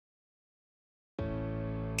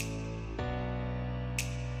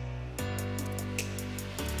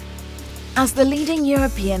As the leading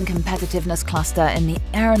European competitiveness cluster in the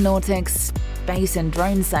aeronautics, space and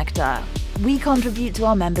drone sector, we contribute to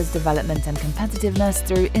our members' development and competitiveness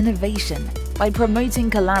through innovation by promoting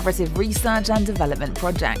collaborative research and development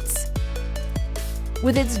projects.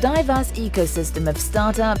 With its diverse ecosystem of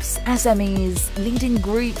startups, SMEs, leading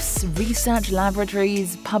groups, research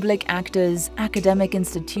laboratories, public actors, academic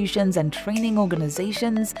institutions, and training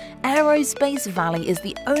organizations, Aerospace Valley is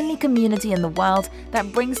the only community in the world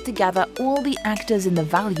that brings together all the actors in the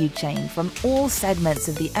value chain from all segments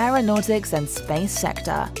of the aeronautics and space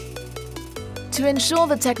sector. To ensure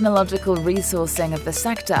the technological resourcing of the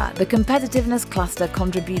sector, the Competitiveness Cluster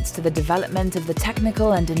contributes to the development of the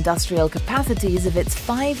technical and industrial capacities of its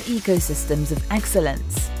 5 ecosystems of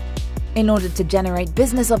excellence. In order to generate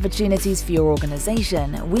business opportunities for your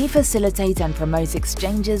organization, we facilitate and promote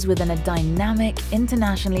exchanges within a dynamic,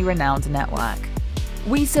 internationally renowned network.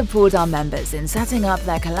 We support our members in setting up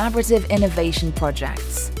their collaborative innovation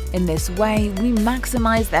projects. In this way, we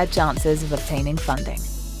maximize their chances of obtaining funding.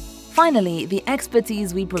 Finally, the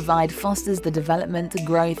expertise we provide fosters the development,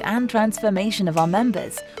 growth, and transformation of our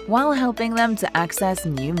members, while helping them to access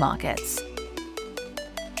new markets.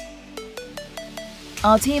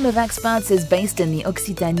 Our team of experts is based in the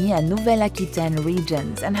Occitanie and Nouvelle-Aquitaine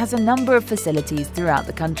regions and has a number of facilities throughout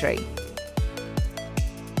the country.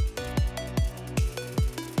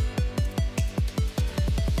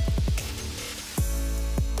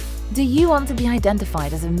 Do you want to be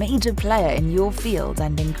identified as a major player in your field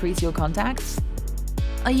and increase your contacts?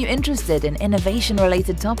 Are you interested in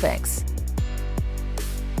innovation-related topics?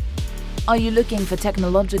 Are you looking for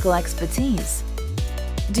technological expertise?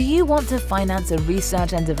 Do you want to finance a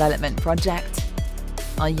research and development project?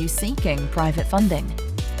 Are you seeking private funding?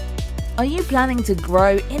 Are you planning to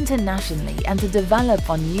grow internationally and to develop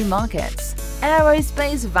on new markets?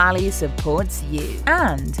 Aerospace Valley supports you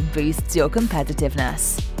and boosts your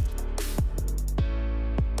competitiveness.